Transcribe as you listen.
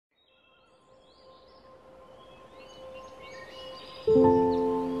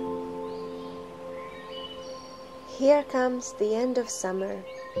Here comes the end of summer.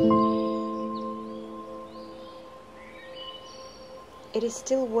 It is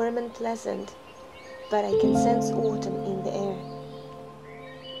still warm and pleasant, but I can sense autumn in the air.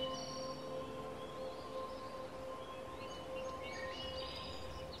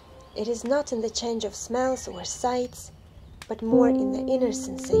 It is not in the change of smells or sights, but more in the inner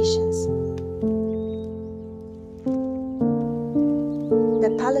sensations.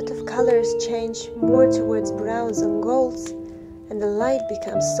 The palette of colors change more towards browns and golds, and the light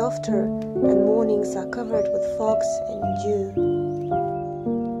becomes softer, and mornings are covered with fogs and dew.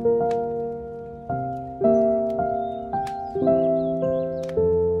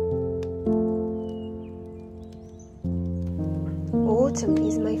 Autumn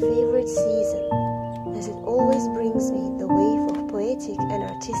is my favorite season, as it always brings me the wave of poetic and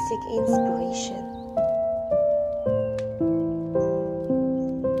artistic inspiration.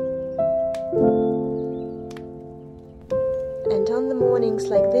 And on the mornings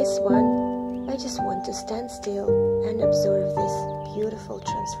like this one, I just want to stand still and observe this beautiful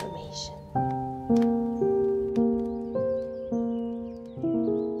transformation.